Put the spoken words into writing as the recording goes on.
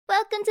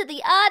welcome to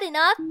the Odd and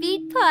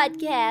Offbeat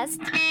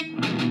Podcast.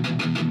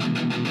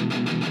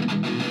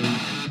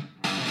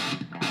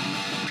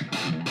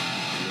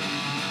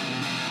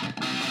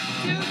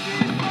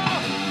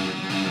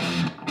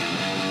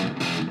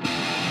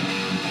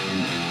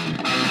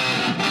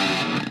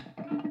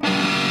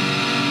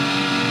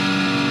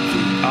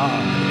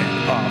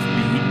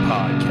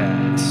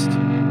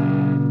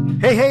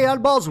 Hey,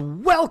 oddballs,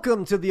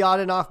 welcome to the Odd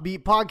and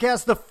Offbeat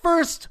Podcast, the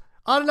first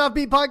Odd and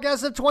Offbeat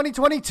Podcast of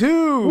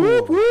 2022.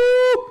 Whoop,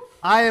 whoop.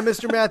 I am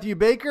Mr. Matthew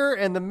Baker,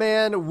 and the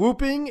man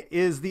whooping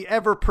is the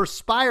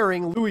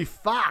ever-perspiring Louis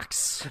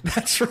Fox.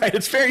 That's right.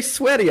 It's very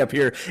sweaty up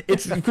here.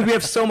 We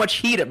have so much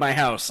heat at my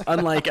house,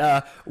 unlike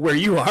where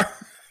you are.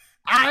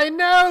 I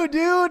know,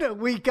 dude.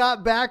 We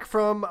got back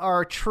from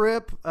our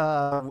trip.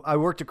 I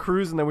worked a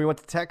cruise, and then we went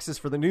to Texas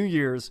for the New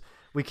Year's.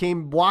 We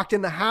walked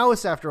in the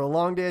house after a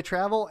long day of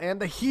travel,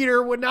 and the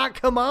heater would not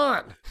come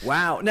on.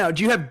 Wow. Now,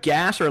 do you have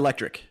gas or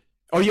electric?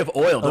 Oh, you have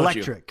oil, don't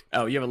electric. you?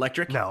 Oh, you have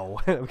electric? No,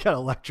 we got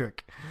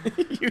electric.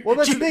 Well,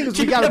 that's the thing is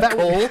we got a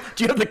coal.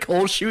 Do you have the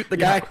coal chute? The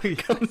guy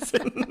comes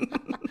in.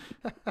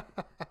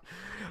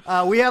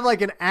 We have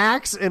like an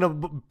axe and a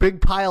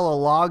big pile of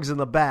logs in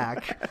the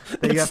back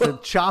that you have to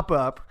chop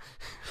up.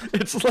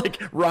 It's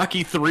like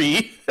Rocky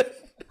 3.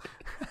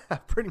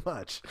 Pretty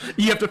much.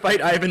 You have to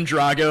fight Ivan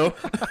Drago.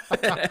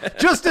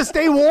 Just to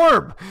stay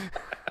warm.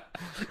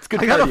 It's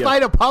good. I got to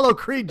fight Apollo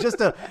Creed just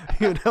to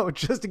get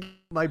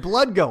my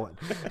blood going.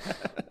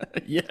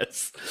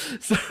 Yes.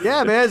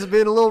 Yeah, man, it's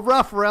been a little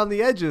rough around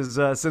the edges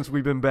since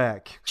we've been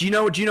back. Do you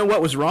know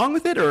what was wrong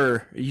with it, or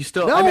are you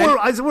still? No,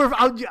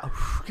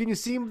 can you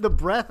see the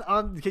breath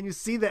on? Can you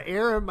see the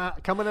air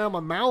coming out of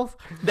my mouth?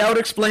 That would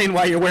explain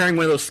why you're wearing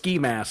one of those ski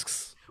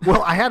masks.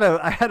 Well, I had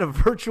a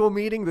virtual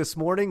meeting this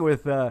morning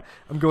with I'm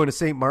going to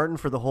St. Martin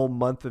for the whole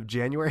month of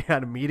January. I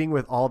had a meeting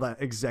with all the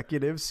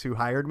executives who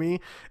hired me,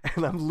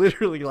 and I'm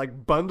literally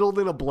like bundled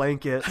in a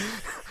blanket.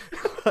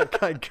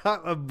 Like I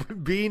got a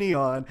beanie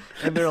on,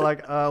 and they're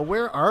like,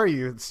 "Where are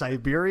you?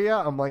 Siberia?"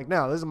 I'm like,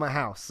 "No, this is my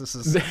house. This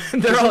is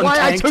why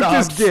I took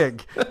this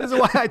gig. This is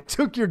why I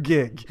took your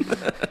gig."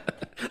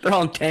 They're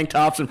all in tank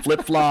tops and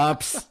flip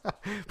flops.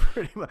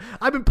 Pretty much.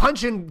 I've been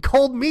punching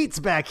cold meats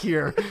back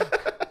here.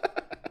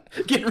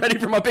 Getting ready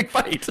for my big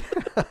fight.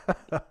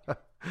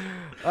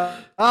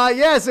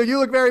 Yeah, so you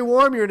look very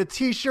warm. You're in a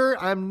t-shirt.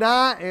 I'm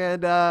not.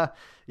 And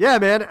yeah,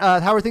 man,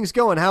 how are things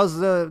going? How's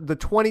the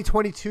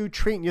 2022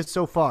 treating you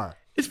so far?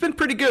 It's been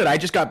pretty good. I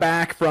just got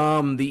back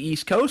from the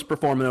East Coast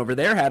performing over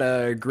there. Had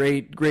a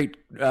great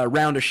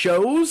round of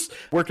shows.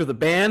 Worked with a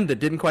band that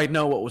didn't quite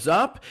know what was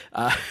up.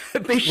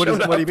 They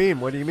showed up. What do you mean?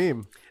 What do you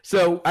mean?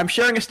 So I'm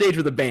sharing a stage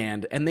with a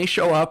band, and they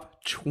show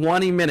up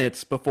 20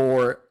 minutes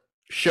before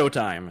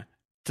showtime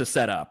to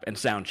set up and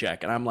sound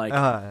check, and I'm like,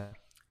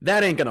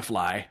 that ain't gonna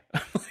fly.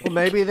 Well,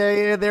 maybe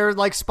they're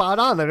like spot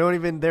on.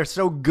 They're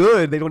so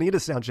good they don't need a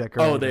sound check.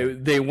 Or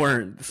they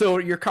weren't. So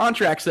your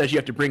contract says you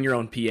have to bring your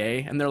own PA,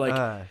 and they're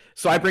like,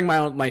 so I bring my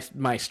own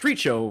my street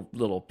show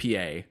little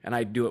PA, and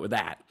I do it with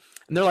that.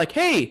 And they're like,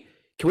 hey,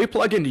 can we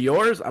plug into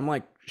yours? I'm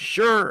like,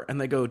 sure.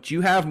 And they go, do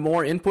you have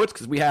more inputs?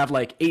 Because we have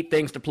like 8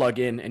 things to plug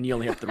in, and you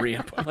only have 3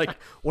 inputs. I'm like,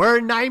 we're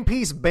a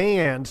 9-piece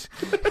band.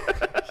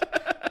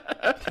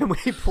 Can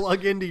we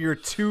plug into your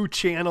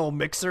 2-channel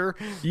mixer?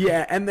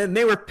 Yeah, and then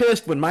they were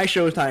pissed when my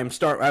showtime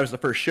started. I was the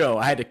first show.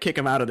 I had to kick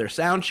them out of their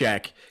sound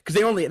check because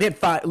they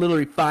had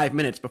literally 5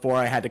 minutes before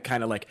I had to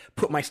kind of like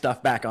put my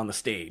stuff back on the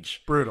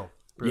stage. Brutal.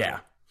 Yeah.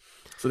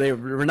 So they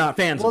were not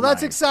fans. Well,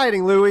 that's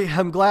exciting, Louis.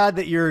 I'm glad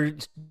that you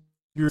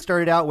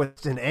started out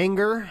with an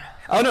anger.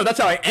 Oh no, that's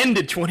how I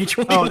ended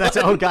 2021.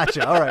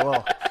 Gotcha. All right,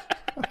 well.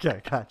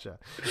 Okay, gotcha.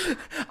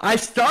 I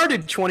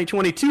started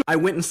 2022. I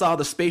went and saw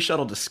the Space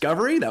Shuttle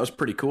Discovery. That was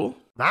pretty cool.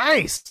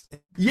 Nice.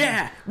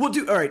 Yeah, we'll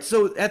do. All right,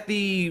 so at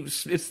the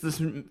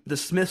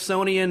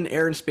Smithsonian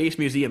Air and Space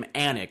Museum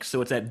Annex.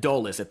 So it's at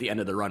Dulles at the end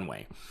of the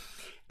runway,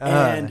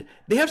 and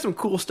they have some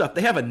cool stuff.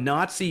 They have a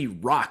Nazi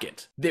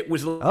rocket that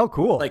was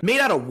cool, like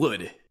made out of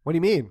wood. What do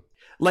you mean?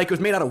 Like it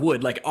was made out of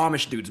wood, like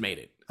Amish dudes made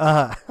it.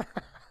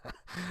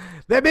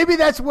 That maybe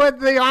that's what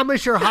the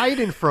Amish are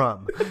hiding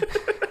from.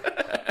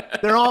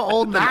 They're all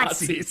old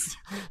Nazis.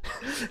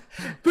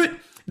 But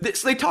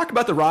so they talk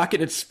about the rocket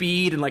and its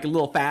speed and like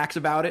little facts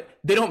about it.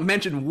 They don't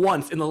mention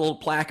once in the little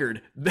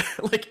placard that,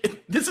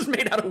 like, this is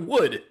made out of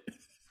wood.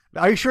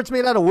 Are you sure it's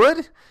made out of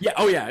wood? Yeah.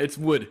 Oh yeah, it's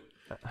wood.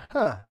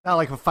 Not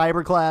like a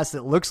fiberglass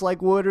that looks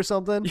like wood or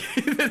something?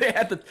 They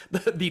had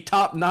the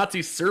top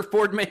Nazi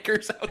surfboard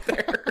makers out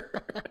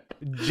there.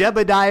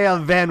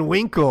 Jebediah Van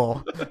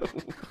Winkle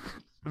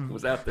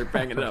was out there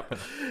banging it up.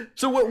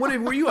 So what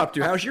were you up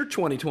to? How's your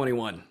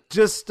 2021?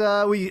 Just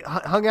we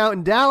hung out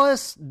in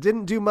Dallas.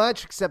 Didn't do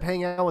much except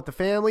hang out with the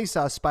family.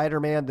 Saw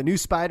Spider-Man, the new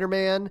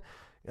Spider-Man.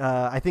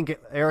 I think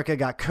Erica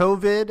got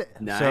COVID.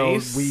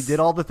 Nice. So we did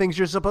all the things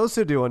you're supposed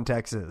to do in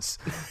Texas.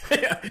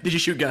 Did you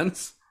shoot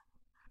guns?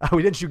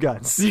 We didn't shoot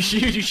guns. Did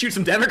you shoot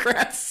some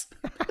Democrats?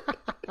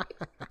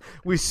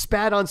 We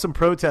spat on some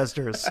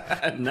protesters.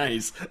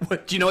 Nice.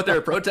 What, do you know what they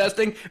were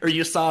protesting? Or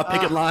you just saw a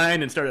picket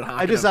line and started honking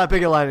I just them? saw a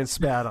picket line and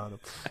spat on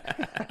them.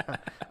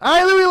 All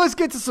right, Louis, let's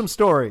get to some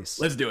stories.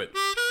 Let's do it.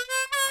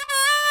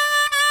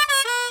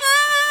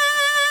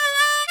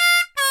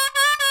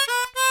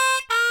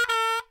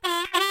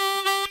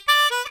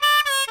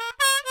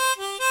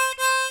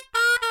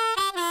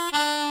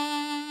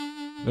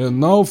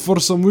 And now for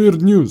some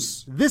weird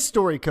news. This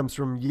story comes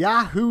from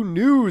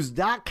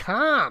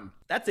yahoonews.com.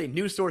 That's a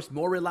news source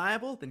more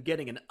reliable than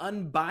getting an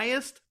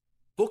unbiased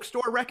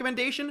bookstore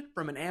recommendation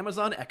from an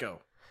Amazon Echo.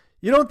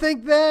 You don't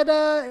think that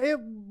it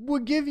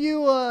would give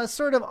you a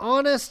sort of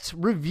honest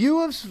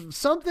review of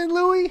something,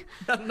 Louis?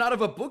 Not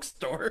of a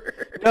bookstore.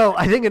 No,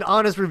 I think an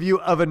honest review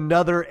of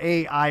another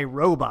AI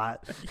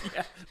robot.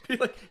 Yeah, be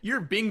like, your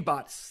Bing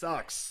bot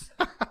sucks.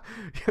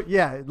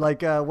 Yeah,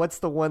 like what's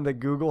the one that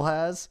Google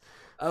has?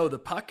 Oh, the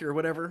Puck or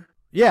whatever.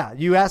 Yeah,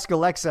 you ask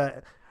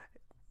Alexa,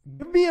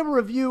 give me a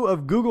review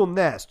of Google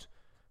Nest.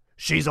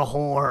 She's a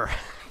whore.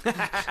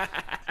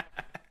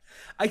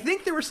 I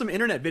think there were some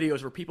internet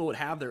videos where people would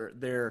have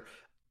their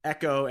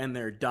Echo and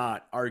their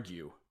Dot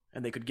argue,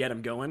 and they could get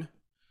them going.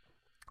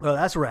 Well,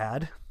 that's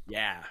rad.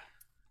 Yeah.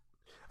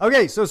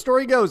 Okay, so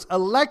story goes,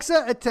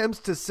 Alexa attempts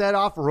to set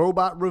off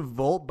robot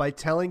revolt by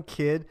telling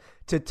kid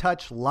to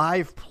touch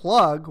live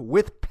plug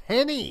with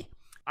penny.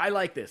 I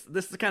like this.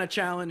 This is the kind of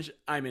challenge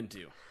I'm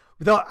into.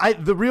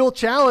 The real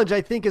challenge,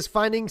 I think, is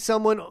finding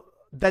someone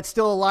that's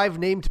still alive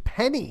named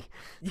Penny.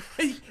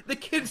 The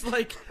kid's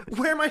like,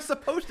 where am I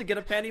supposed to get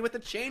a penny with a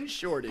change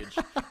shortage?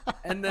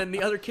 And then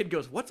the other kid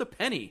goes, what's a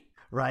penny?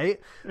 Right?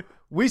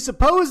 We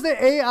suppose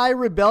the AI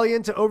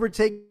rebellion to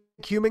overtake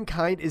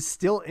humankind is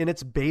still in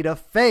its beta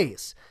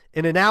phase.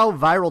 In a now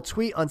viral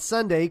tweet on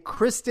Sunday,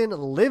 Kristen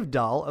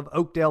Livdahl of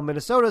Oakdale,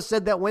 Minnesota,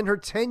 said that when her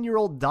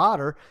 10-year-old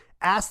daughter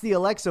asked the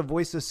Alexa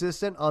voice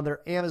assistant on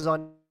their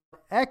Amazon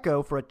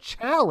Echo for a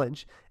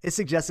challenge, it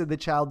suggested the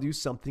child do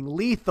something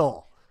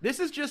lethal.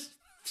 This is just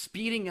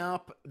speeding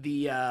up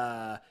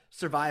the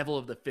survival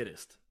of the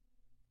fittest.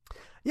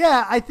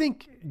 Yeah, I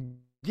think,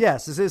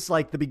 yes, this is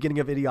like the beginning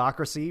of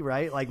Idiocracy,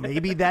 right? Like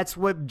maybe that's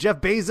what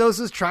Jeff Bezos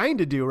is trying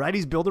to do, right?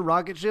 He's building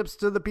rocket ships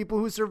to the people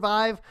who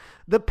survive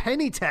the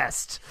penny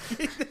test.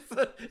 It's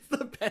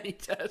the penny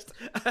test.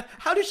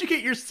 How did you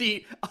get your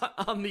seat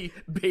on the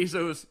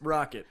Bezos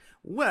rocket?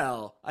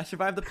 Well, I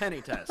survived the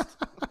penny test.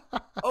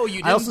 Oh, you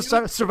didn't? I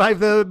also survived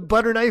the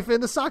butter knife in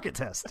the socket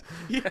test.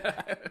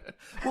 Yeah.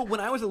 Well,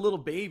 when I was a little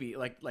baby,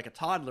 like a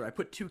toddler, I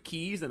put 2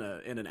 keys in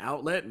an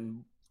outlet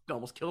and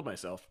almost killed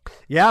myself.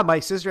 Yeah, my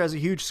sister has a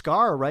huge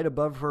scar right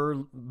above her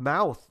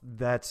mouth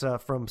that's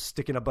from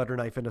sticking a butter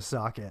knife in a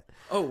socket.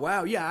 Oh,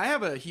 wow. Yeah, I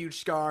have a huge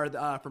scar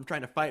from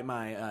trying to fight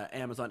my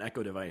Amazon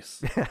Echo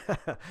device.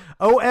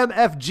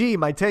 OMFG,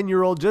 my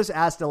 10-year-old just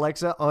asked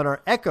Alexa on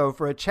our Echo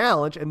for a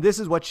challenge, and this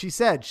is what she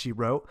said. She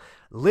wrote,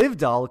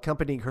 Livdahl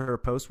accompanying her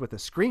post with a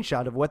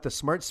screenshot of what the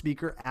smart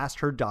speaker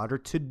asked her daughter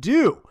to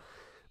do.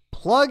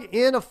 Plug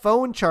in a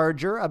phone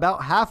charger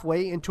about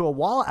halfway into a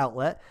wall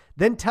outlet,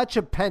 then touch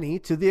a penny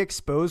to the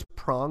exposed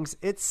prongs,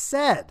 it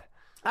said.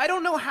 I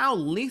don't know how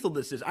lethal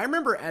this is. I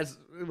remember as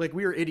like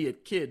we were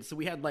idiot kids, so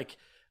we had like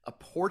a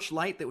porch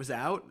light that was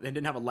out and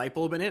didn't have a light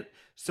bulb in it.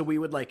 So we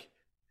would like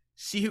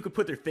see who could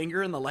put their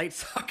finger in the light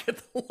socket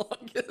the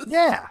longest.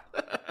 Yeah.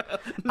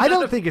 I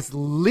don't think it's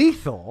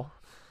lethal.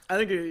 I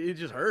think it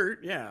just hurt.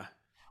 Yeah.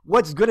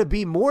 What's going to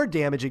be more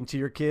damaging to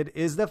your kid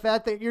is the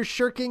fact that you're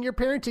shirking your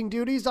parenting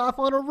duties off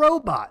on a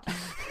robot.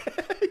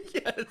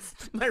 Yes,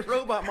 my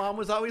robot mom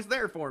was always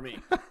there for me.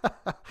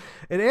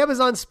 An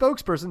Amazon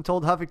spokesperson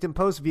told Huffington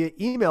Post via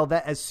email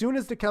that as soon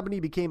as the company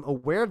became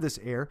aware of this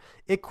error,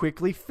 it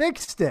quickly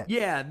fixed it.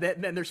 Yeah,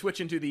 then they're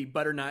switching to the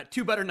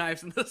 2 butter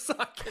knives in the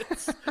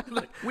sockets.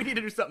 Like, we need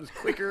to do something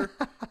quicker.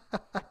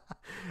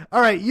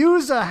 All right,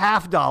 use a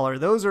 $50.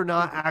 Those are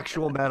not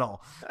actual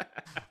metal.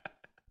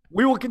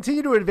 We will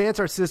continue to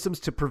advance our systems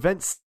to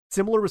prevent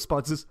similar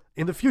responses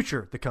in the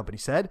future, the company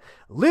said.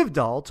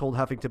 Livdahl told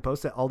Huffington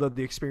Post that although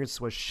the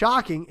experience was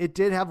shocking, it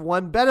did have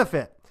one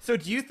benefit. So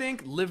do you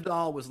think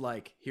Livdahl was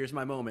like, here's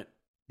my moment.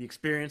 The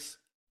experience,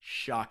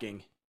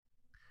 shocking.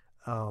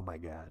 Oh my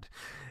God.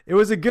 It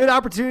was a good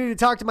opportunity to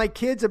talk to my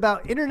kids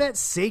about internet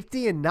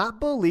safety and not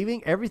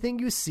believing everything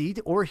you see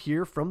or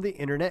hear from the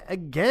internet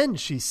again,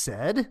 she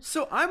said.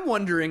 So I'm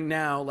wondering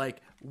now, like,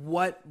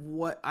 what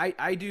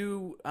I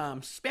do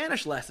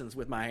Spanish lessons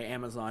with my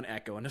Amazon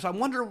Echo, and so I'm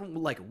wondering,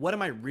 like, what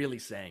am I really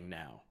saying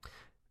now?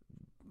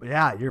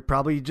 Yeah, you're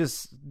probably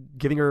just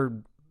giving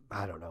her,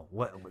 I don't know,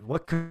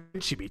 what could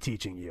she be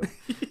teaching you?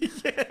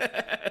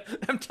 Yeah.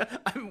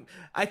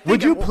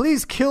 Would you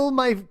please kill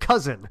my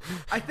cousin?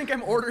 I think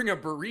I'm ordering a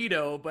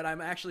burrito, but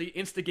I'm actually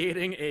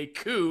instigating a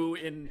coup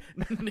in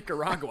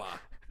Nicaragua.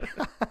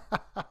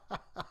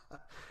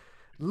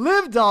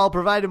 Livdahl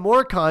provided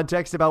more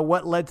context about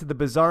what led to the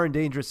bizarre and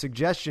dangerous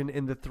suggestion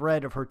in the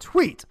thread of her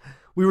tweet.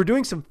 We were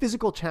doing some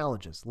physical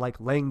challenges, like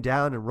laying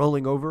down and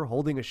rolling over,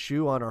 holding a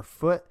shoe on our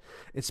foot.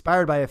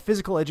 Inspired by a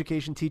physical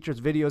education teacher's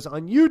videos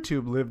on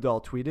YouTube,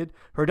 Livdoll tweeted.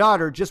 Her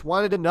daughter just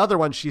wanted another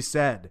one, she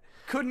said.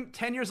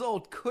 10 years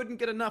old, couldn't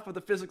get enough of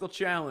the physical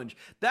challenge.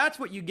 That's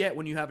what you get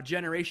when you have a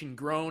generation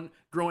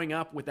growing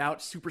up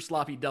without super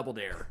sloppy Double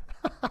Dare.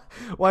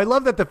 Well, I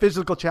love that the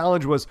physical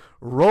challenge was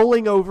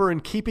rolling over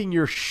and keeping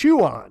your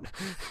shoe on.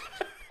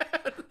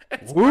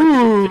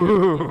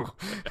 Ooh,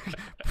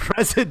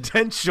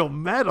 presidential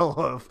medal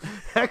of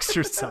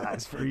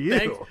exercise for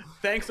you.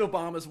 Thanks,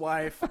 Obama's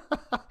wife.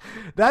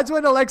 That's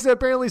when Alexa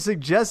apparently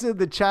suggested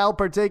the child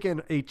partake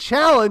in a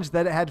challenge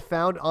that it had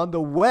found on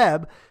the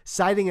web,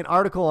 citing an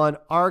article on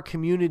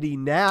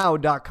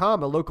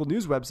ourcommunitynow.com, a local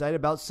news website,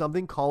 about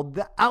something called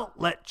the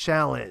Outlet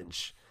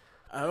Challenge.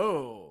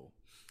 Oh.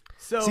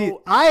 So see,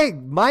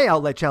 my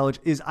outlet challenge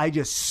is I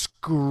just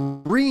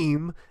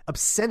scream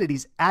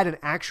obscenities at an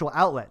actual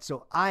outlet.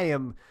 So I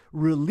am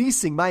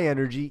releasing my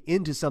energy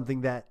into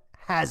something that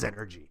has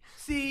energy.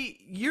 See,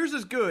 yours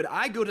is good.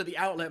 I go to the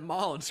outlet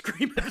mall and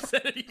scream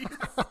obscenities.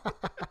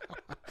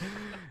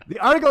 The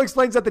article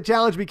explains that the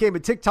challenge became a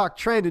TikTok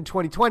trend in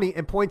 2020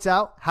 and points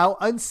out how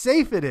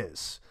unsafe it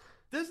is.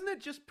 Doesn't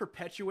it just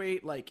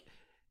perpetuate like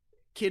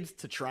kids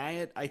to try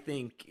it? I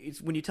think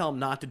it's when you tell them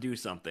not to do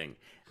something.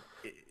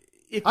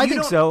 I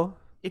think so.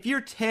 If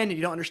you're 10 and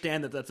you don't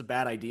understand that that's a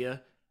bad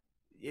idea,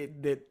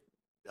 that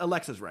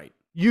Alexa's right.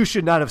 You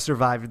should not have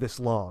survived this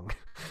long.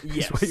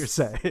 Yes. Is what you're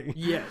saying.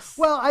 Yes.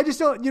 Well, I just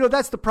don't,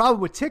 that's the problem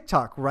with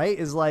TikTok, right?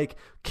 Is like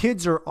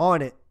kids are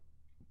on it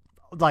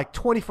like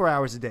 24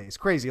 hours a day. It's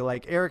crazy.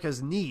 Like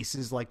Erica's niece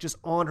is like just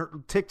on her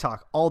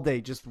TikTok all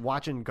day, just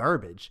watching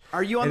garbage.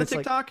 Are you on the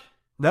TikTok? Like,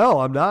 no,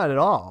 I'm not at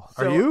all.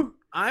 Are you?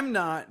 I'm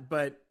not,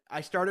 but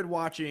I started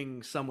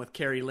watching some with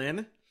Carrie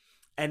Lynn,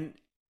 and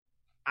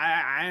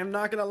I am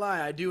not going to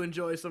lie. I do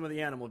enjoy some of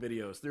the animal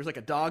videos. There's like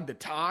a dog that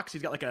talks.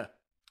 He's got like a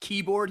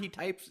keyboard he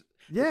types.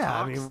 Yeah,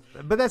 I mean,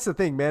 but that's the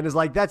thing, man, is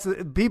like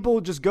people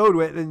just go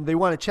to it and they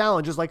want a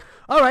challenge. It's like,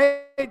 all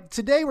right,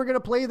 today we're going to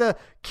play the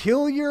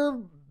kill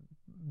your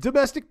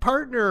domestic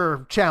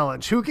partner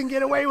challenge. Who can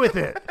get away with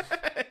it?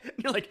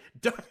 You're like,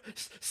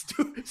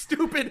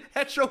 stupid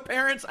hetero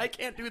parents, I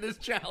can't do this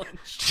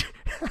challenge.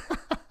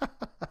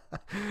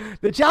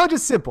 The challenge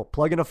is simple.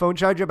 Plug in a phone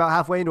charger about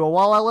halfway into a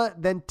wall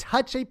outlet, then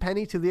touch a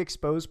penny to the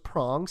exposed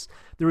prongs.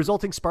 The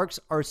resulting sparks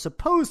are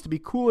supposed to be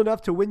cool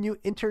enough to win you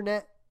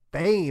internet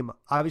fame.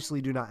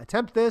 Obviously, do not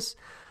attempt this.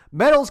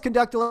 Metals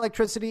conduct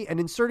electricity,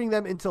 and inserting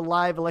them into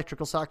live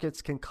electrical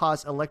sockets can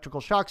cause electrical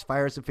shocks,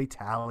 fires, and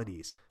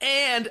fatalities.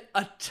 And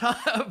a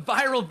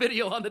viral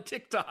video on the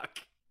TikTok.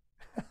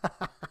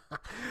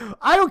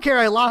 I don't care.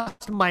 I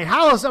lost my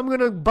house. I'm going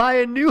to buy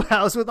a new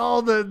house with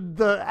all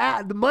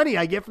the money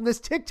I get from this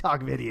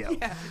TikTok video.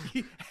 Yeah.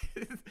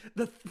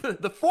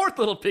 The fourth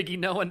little piggy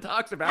no one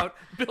talks about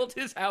built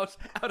his house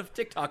out of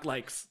TikTok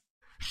likes.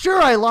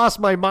 Sure, I lost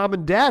my mom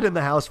and dad in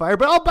the house fire,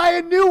 but I'll buy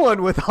a new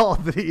one with all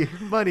the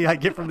money I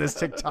get from this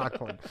TikTok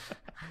one.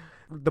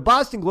 The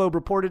Boston Globe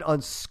reported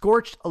on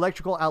scorched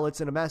electrical outlets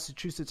in a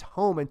Massachusetts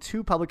home and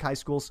 2 public high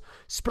schools,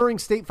 spurring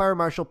State Fire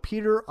Marshal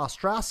Peter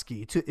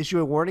Ostrowski to issue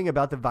a warning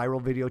about the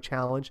viral video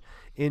challenge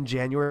in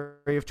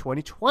January of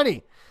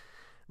 2020.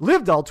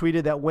 Livdoll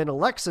tweeted that when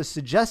Alexa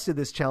suggested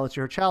this challenge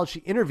to her child, she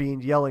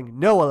intervened, yelling,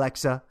 "No,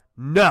 Alexa,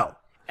 no."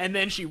 And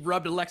then she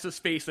rubbed Alexa's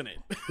face in it.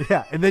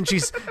 Yeah, and then she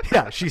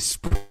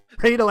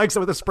sprayed Alexa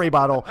with a spray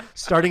bottle,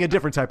 starting a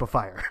different type of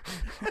fire.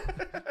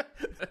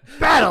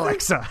 Bad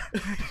Alexa.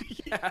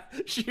 Yeah,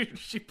 she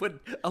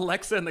put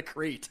Alexa in the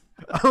crate.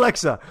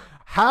 Alexa,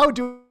 how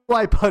do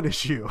I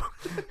punish you?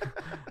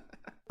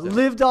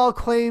 Livdoll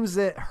claims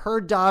that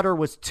her daughter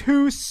was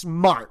too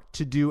smart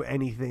to do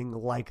anything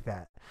like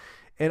that.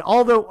 And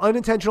although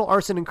unintentional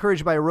arson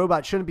encouraged by a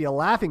robot shouldn't be a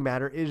laughing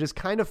matter, it is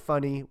kind of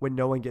funny when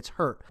no one gets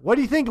hurt. What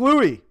do you think,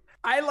 Louie?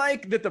 I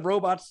like that the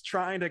robot's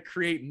trying to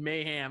create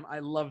mayhem. I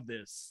love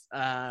this.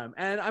 And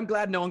I'm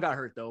glad no one got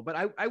hurt, though.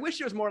 But I wish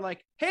it was more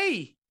like,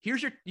 hey,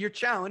 here's your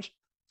challenge.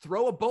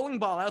 Throw a bowling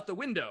ball out the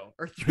window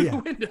or through the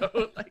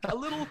window. Like a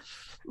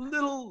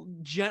little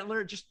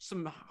gentler, just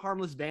some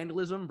harmless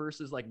vandalism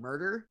versus like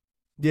murder.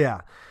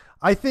 Yeah.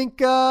 I think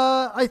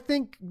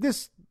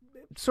this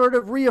sort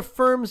of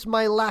reaffirms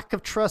my lack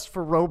of trust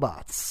for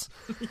robots.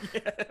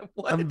 Yeah,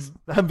 what?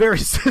 I'm very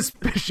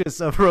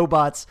suspicious of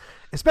robots,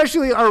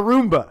 especially our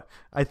Roomba.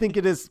 I think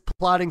it is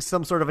plotting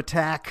some sort of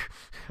attack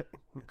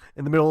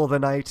in the middle of the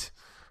night.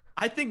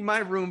 I think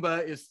my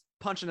Roomba is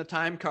punching a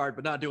time card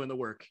but not doing the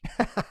work.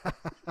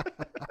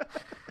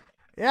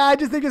 Yeah, I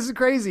just think this is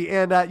crazy.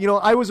 And,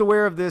 I was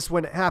aware of this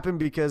when it happened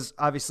because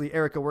obviously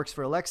Erica works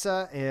for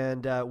Alexa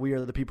and we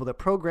are the people that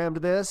programmed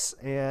this.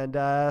 And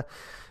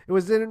it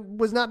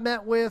was not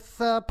met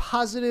with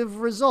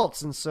positive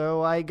results. And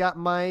so I got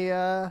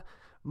my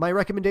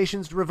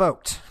recommendations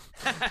revoked.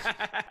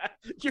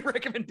 Your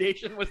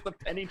recommendation was the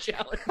penny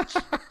challenge.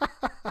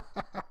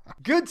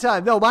 Good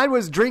time. No, mine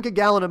was drink a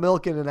gallon of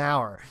milk in an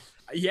hour.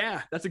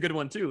 Yeah, that's a good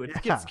one too. It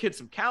gets kids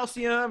some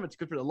calcium. It's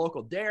good for the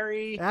local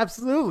dairy.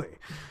 Absolutely.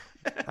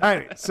 All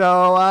right.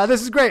 So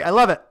this is great. I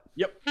love it.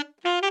 Yep.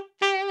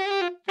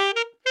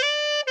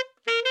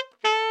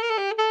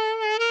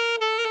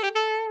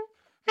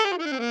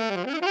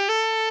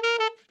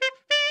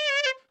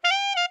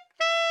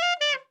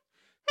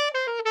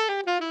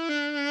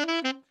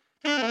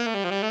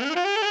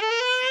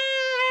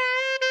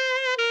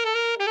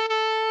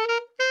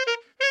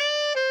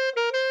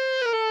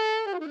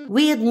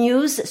 Weird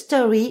News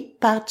Story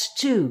Part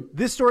 2.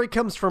 This story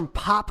comes from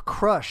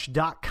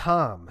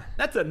popcrush.com.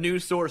 That's a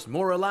news source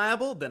more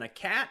reliable than a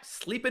cat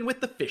sleeping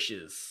with the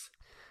fishes.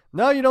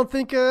 No, you don't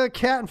think a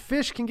cat and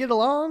fish can get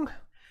along?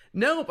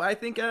 Nope, I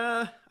think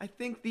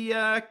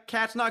the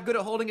cat's not good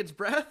at holding its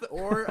breath,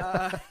 or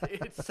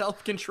it's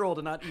self-control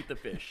to not eat the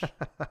fish.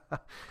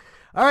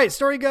 All right,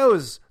 story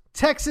goes.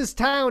 Texas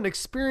town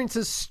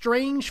experiences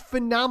strange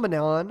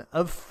phenomenon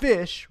of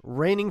fish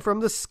raining from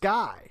the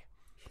sky.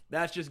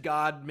 That's just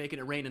God making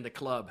it rain in the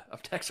club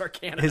of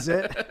Texarkana. Is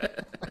it?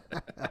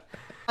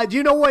 Do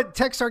you know what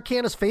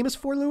Texarkana is famous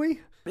for,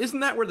 Louis? Isn't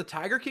that where the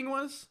Tiger King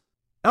was?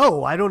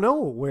 Oh, I don't know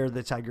where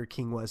the Tiger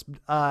King was.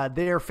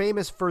 They are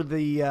famous for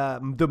the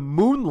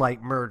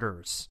Moonlight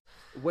Murders.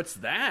 What's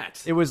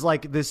that? It was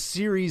like this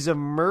series of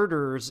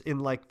murders in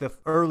like the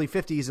early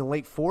 50s and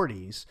late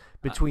 40s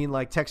between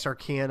like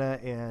Texarkana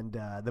and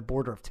the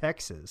border of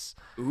Texas.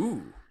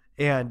 Ooh.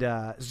 And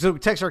so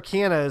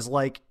Texarkana is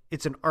like,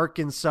 it's an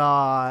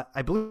Arkansas,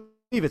 I believe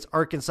it's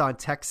Arkansas and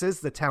Texas.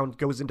 The town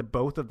goes into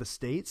both of the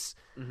states.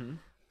 Mm-hmm.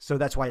 So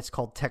that's why it's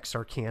called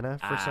Texarkana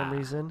for some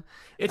reason.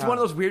 It's one of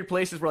those weird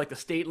places where like the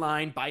state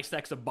line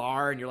bisects a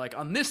bar and you're like,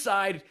 on this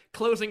side,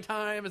 closing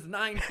time is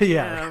 9 p.m.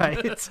 Yeah,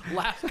 right.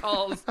 Last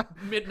call's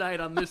midnight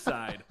on this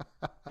side.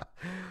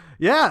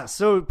 Yeah,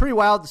 so pretty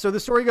wild. So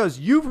the story goes,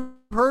 you've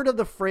heard of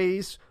the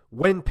phrase,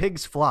 when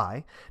pigs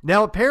fly.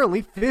 Now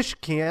apparently fish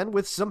can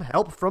with some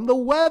help from the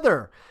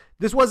weather.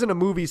 This wasn't a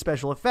movie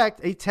special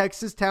effect. A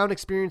Texas town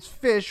experienced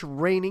fish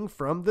raining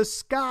from the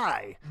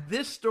sky.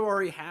 This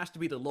story has to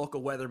be the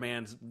local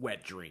weatherman's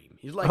wet dream.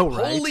 He's like, Oh,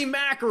 right. holy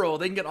mackerel.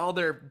 They can get all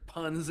their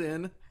puns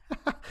in.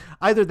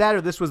 Either that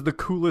or this was the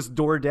coolest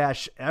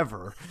DoorDash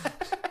ever.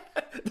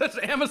 Those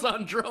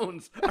Amazon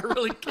drones are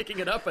really kicking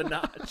it up a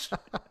notch.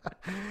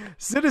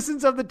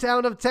 Citizens of the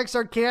town of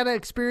Texarkana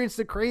experienced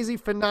the crazy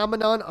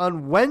phenomenon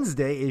on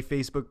Wednesday. A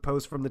Facebook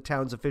post from the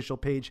town's official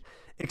page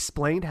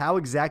explained how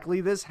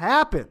exactly this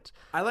happened.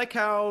 I like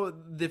how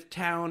the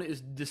town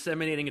is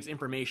disseminating its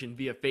information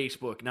via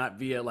Facebook, not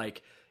via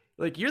like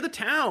you're the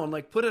town,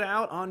 like put it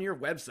out on your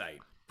website.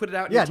 Put it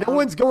out. In Yeah, your no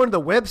one's going to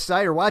the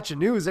website or watching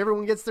news.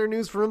 Everyone gets their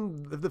news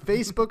from the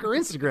Facebook or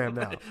Instagram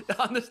now.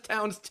 on this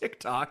town's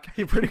TikTok.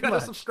 You pretty gotta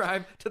much.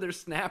 subscribe to their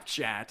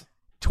Snapchat.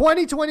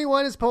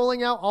 2021 is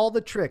pulling out all the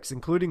tricks,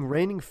 including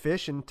raining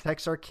fish in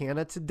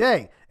Texarkana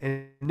today.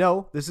 And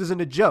no, this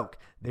isn't a joke.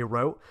 They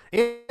wrote,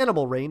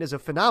 animal rain is a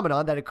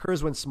phenomenon that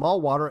occurs when small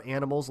water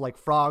animals like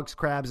frogs,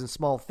 crabs, and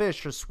small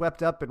fish are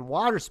swept up in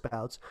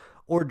waterspouts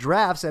or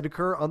drafts that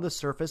occur on the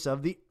surface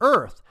of the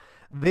earth.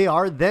 They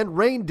are then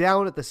rained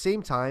down at the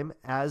same time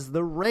as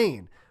the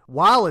rain.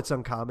 While it's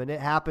uncommon, it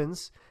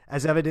happens,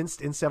 as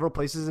evidenced in several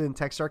places in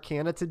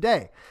Texarkana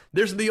today.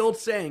 There's the old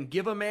saying,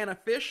 give a man a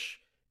fish,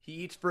 he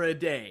eats for a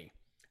day.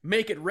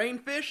 Make it rain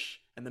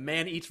fish, and the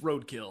man eats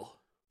roadkill.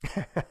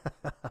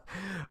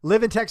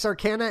 Live in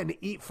Texarkana and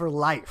eat for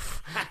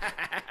life.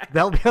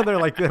 They'll be on there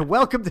like,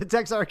 welcome to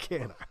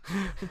Texarkana.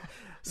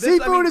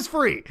 Seafood is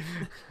free.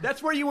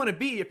 That's where you want to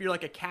be if you're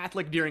like a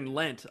Catholic during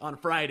Lent on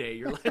Friday.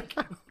 You're like,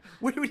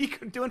 what are you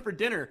doing for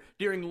dinner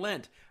during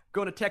Lent?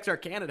 Going to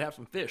Texarkana to have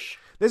some fish.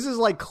 This is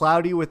like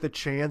Cloudy with the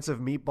Chance of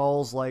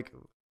Meatballs, like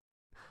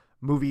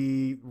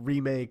movie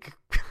remake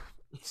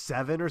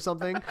 7 or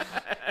something.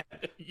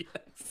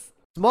 Yes.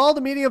 Small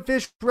to medium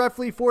fish,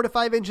 roughly 4 to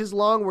 5 inches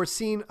long, were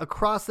seen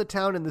across the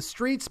town in the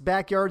streets,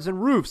 backyards,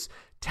 and roofs.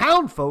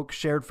 Town folk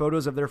shared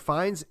photos of their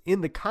finds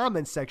in the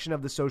comments section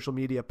of the social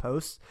media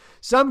posts.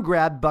 Some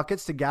grabbed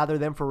buckets to gather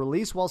them for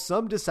release, while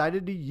some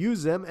decided to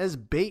use them as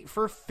bait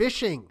for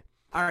fishing.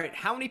 All right,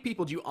 how many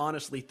people do you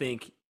honestly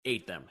think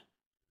ate them?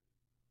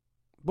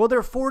 Well,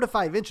 they're 4 to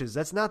 5 inches.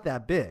 That's not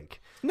that big.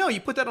 No,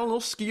 you put that on a little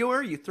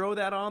skewer. You throw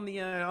that on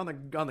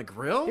the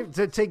grill.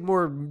 To take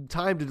more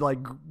time to like,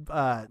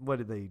 what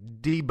did they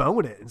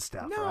debone it and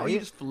stuff? No, right? you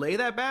just fillet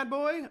that bad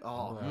boy.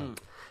 Oh,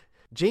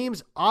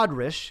 James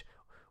Odrish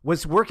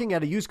was working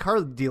at a used car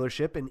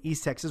dealership in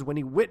East Texas when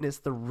he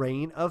witnessed the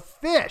rain of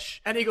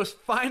fish. And he goes,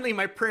 finally,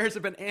 my prayers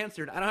have been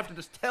answered. I don't have to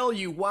just tell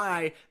you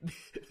why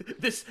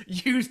this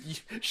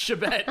used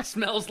Chevette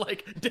smells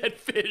like dead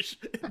fish.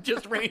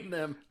 Just rain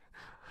them.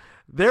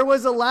 There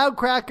was a loud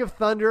crack of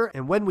thunder,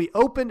 and when we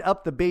opened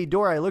up the bay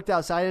door, I looked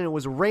outside and it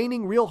was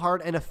raining real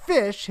hard and a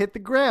fish hit the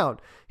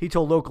ground. He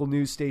told local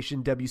news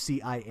station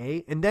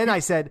WCIA, and then I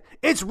said,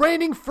 "It's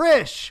raining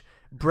fish."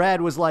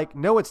 Brad was like,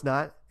 "No, it's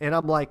not." And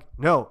I'm like,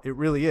 "No, it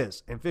really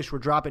is." And fish were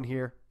dropping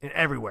here and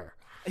everywhere.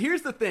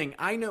 Here's the thing.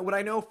 What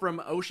I know from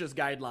OSHA's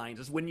guidelines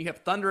is when you have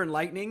thunder and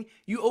lightning,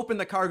 you open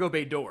the cargo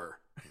bay door.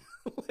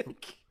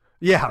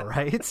 Yeah,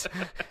 right?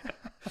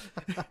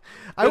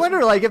 I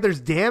wonder, like, if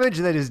there's damage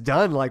that is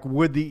done, like,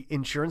 would the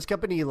insurance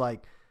company,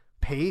 like,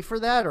 pay for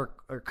that or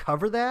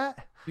cover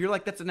that? You're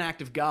like, that's an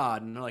act of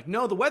God. And they're like,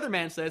 no, the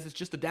weatherman says it's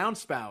just a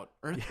downspout.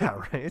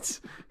 Yeah, right.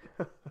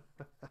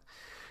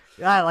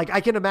 Yeah, like I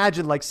can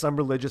imagine like some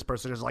religious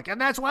person is like, and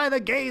that's why the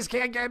gays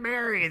can't get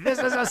married. This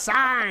is a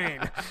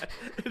sign.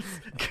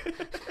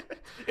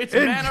 It's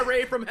manna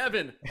ray from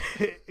heaven.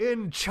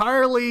 In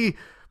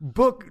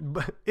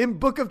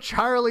Book of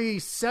Charlie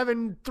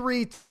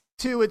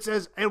 7:3-2, it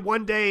says, and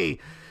one day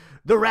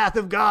the wrath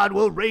of God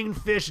will rain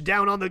fish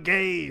down on the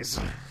gays.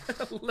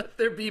 Let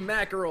there be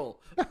mackerel.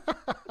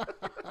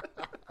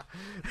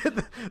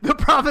 The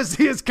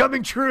prophecy is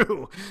coming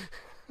true.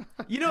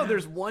 You know,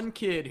 there's one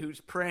kid who's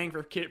praying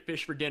for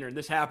fish for dinner, and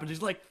this happens.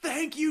 He's like,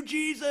 thank you,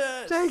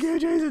 Jesus. Thank you,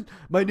 Jesus.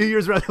 My New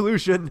Year's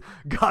resolution,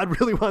 God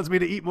really wants me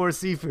to eat more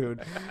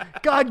seafood.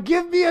 God,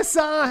 give me a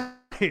sign.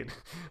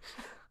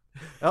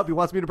 Oh, he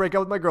wants me to break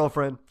up with my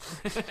girlfriend.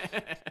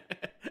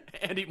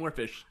 And eat more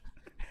fish.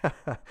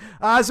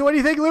 So what do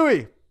you think,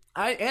 Louie?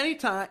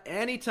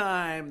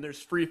 Anytime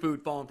there's free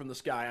food falling from the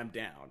sky, I'm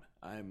down.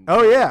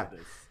 Oh, yeah.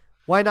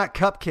 Why not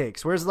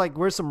cupcakes?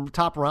 Where's some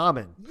top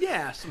ramen?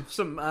 Yeah,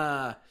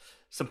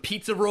 some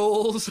pizza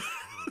rolls.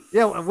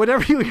 Yeah,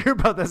 whenever you hear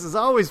about this, it's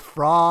always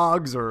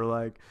frogs or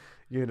like,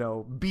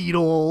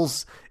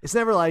 beetles. It's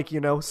never like,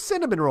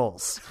 cinnamon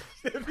rolls.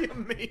 That'd be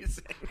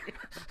amazing.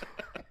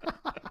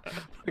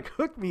 Like,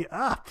 hook me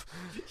up.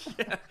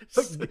 Yeah,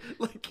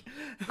 like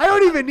I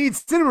don't even need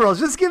cinnamon rolls.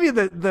 Just give me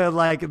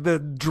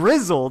the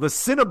drizzle, the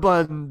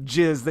Cinnabon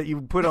jizz that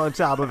you put on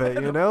top of it.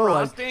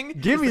 Frosting?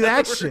 Like, give me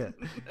that shit.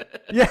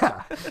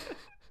 Yeah,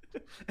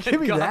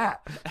 give me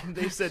that. And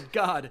they said,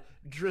 God,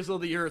 drizzle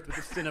the earth with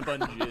the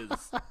Cinnabon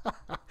jizz.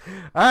 All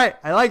right,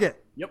 I like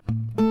it. Yep.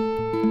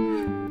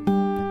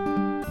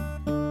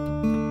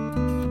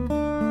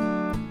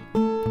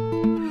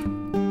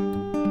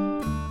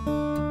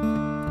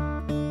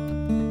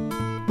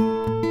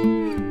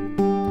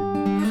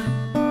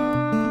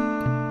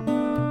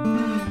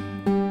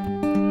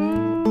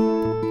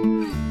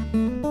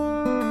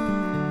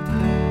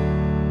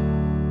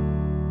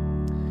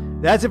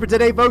 That's it for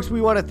today, folks. We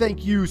want to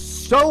thank you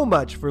so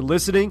much for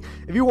listening.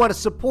 If you want to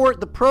support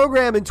the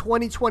program in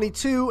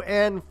 2022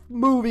 and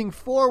moving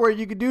forward,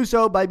 you can do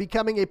so by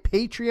becoming a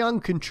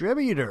Patreon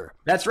contributor.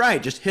 That's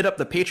right. Just hit up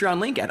the Patreon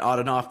link at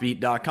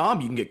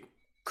oddandoffbeat.com. You can get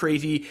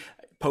crazy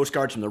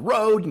postcards from the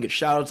road. You can get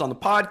shout-outs on the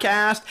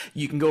podcast.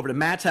 You can go over to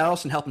Matt's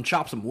house and help him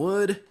chop some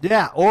wood.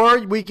 Yeah, or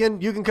you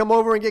can come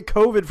over and get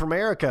COVID from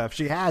Erica if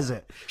she has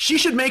it. She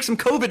should make some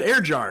COVID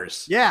air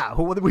jars. Yeah,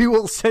 we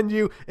will send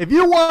you. If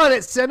you want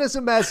it, send us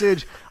a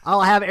message.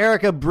 I'll have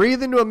Erica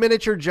breathe into a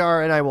miniature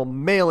jar and I will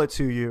mail it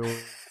to you.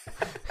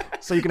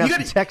 So you can have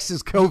some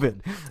Texas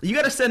COVID. You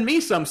got to send me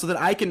some so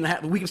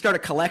that we can start a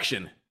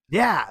collection.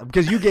 Yeah,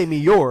 because you gave me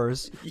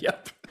yours.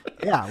 Yep.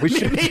 Yeah, we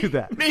should do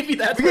that. Maybe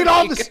that's we get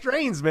all the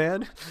strains,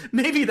 man.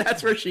 Maybe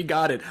that's where she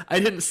got it. I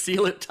didn't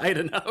seal it tight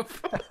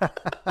enough.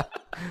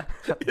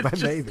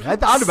 Maybe. I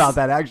thought about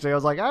that, actually. I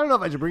was like, I don't know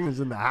if I should bring this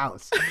in the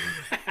house.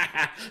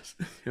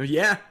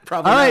 Yeah,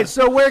 probably All right, not.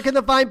 so where can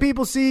the fine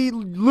people see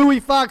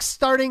Louie Fox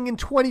starting in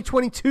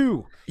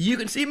 2022? You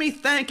can see me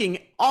thanking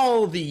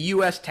all the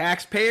U.S.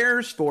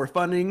 taxpayers for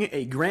funding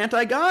a grant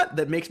I got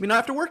that makes me not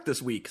have to work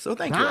this week. So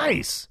thank you.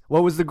 Nice.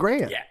 What was the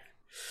grant? Yeah.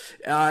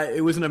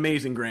 It was an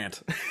amazing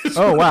grant.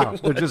 Oh wow!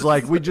 They're just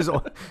like if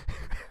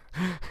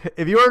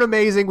you are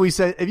amazing, we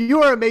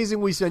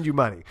send you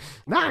money.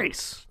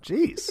 Nice.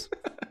 Jeez.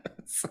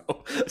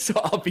 So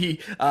I'll be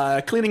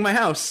cleaning my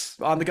house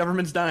on the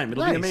government's dime.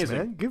 It'll be amazing.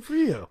 Man. Good for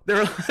you.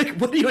 They're like,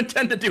 what do you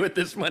intend to do with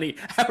this money?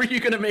 How are you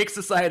going to make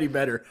society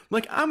better? I'm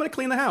like, I'm going to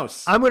clean the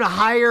house. I'm going to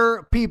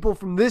hire people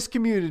from this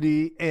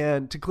community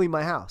and to clean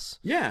my house.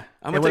 Yeah.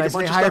 When I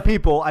say hire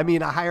people, I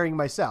mean hiring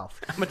myself.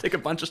 I'm going to take a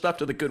bunch of stuff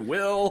to the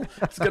Goodwill.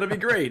 It's going to be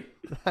great.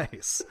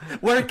 Nice.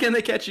 Where can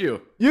they catch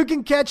you? You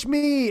can catch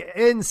me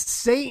in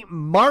St.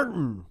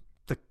 Martin,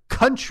 the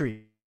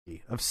country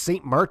of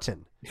St.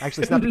 Martin.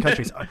 Actually, it's not the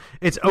country.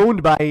 It's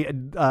owned by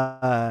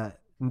the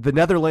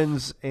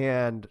Netherlands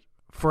and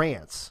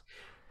France.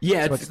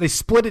 Yeah. So they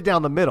split it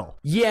down the middle.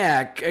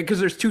 Yeah, because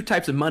there's two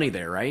types of money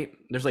there, right?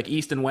 There's like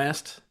East and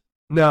West.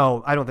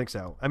 No, I don't think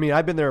so. I mean,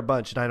 I've been there a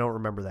bunch, and I don't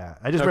remember that.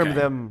 I just remember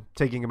them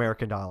taking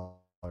American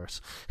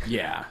dollars.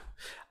 Yeah.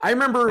 I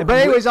remember.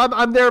 But anyways,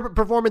 I'm there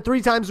performing 3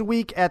 times a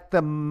week at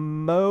the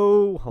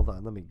Hold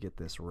on, let me get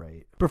this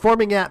right.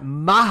 Performing at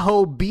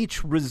Maho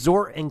Beach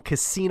Resort and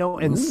Casino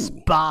and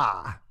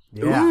Spa.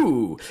 Yeah.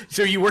 Ooh.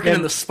 So you working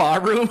in the spa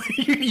room?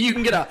 You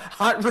can get a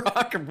hot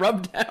rock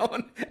rub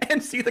down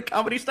and see the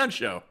comedy stunt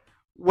show.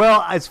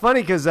 Well, it's funny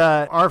because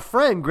our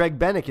friend Greg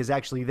Bennick is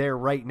actually there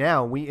right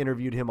now. We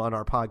interviewed him on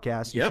our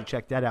podcast. You should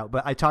check that out.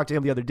 But I talked to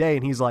him the other day,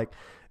 and he's like,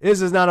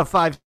 this is not a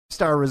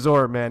 5-star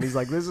resort, man. He's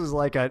like, this is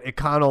like an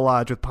Econo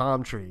Lodge with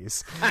palm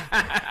trees.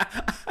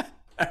 I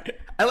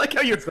like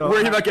how you're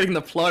worried about getting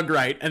the plug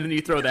right, and then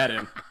you throw that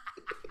in.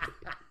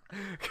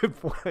 Good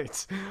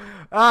point.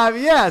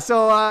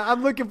 So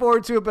I'm looking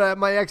forward to it, but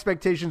my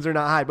expectations are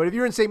not high. But if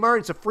you're in St. Martin,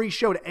 it's a free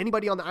show to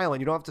anybody on the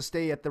island. You don't have to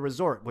stay at the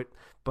resort.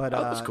 But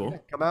that's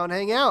cool. Come out and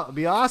hang out. It'll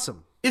be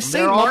awesome. Is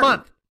St.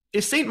 Martin?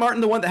 Is St.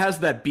 Martin the one that has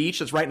that beach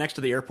that's right next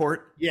to the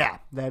airport? Yeah,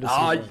 that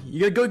is.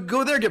 You gotta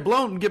go there, get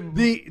blown, get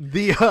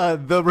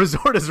the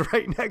resort is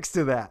right next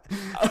to that.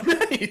 Oh,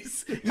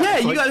 nice. Yeah,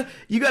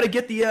 you gotta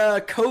get the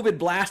COVID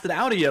blasted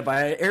out of you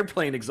by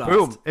airplane exhaust.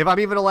 Boom. If I'm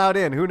even allowed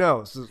in, who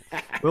knows?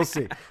 We'll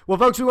see. Well,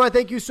 folks, we want to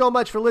thank you so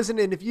much for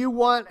listening. If you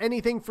want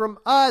anything from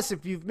us,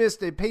 if you've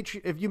missed a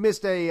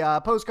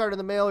postcard in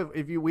the mail,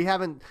 if we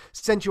haven't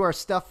sent you our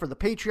stuff for the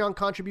Patreon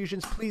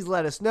contributions, please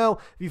let us know.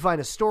 If you find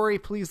a story,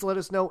 please let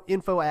us know.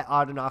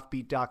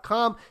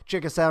 info@oddandoffbeat.com.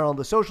 Check us out on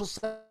the social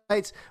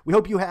sites. We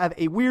hope you have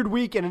a weird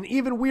week and an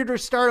even weirder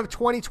start of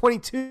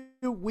 2022.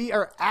 We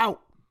are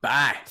out.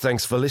 Bye.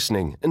 Thanks for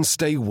listening and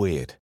stay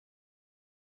weird.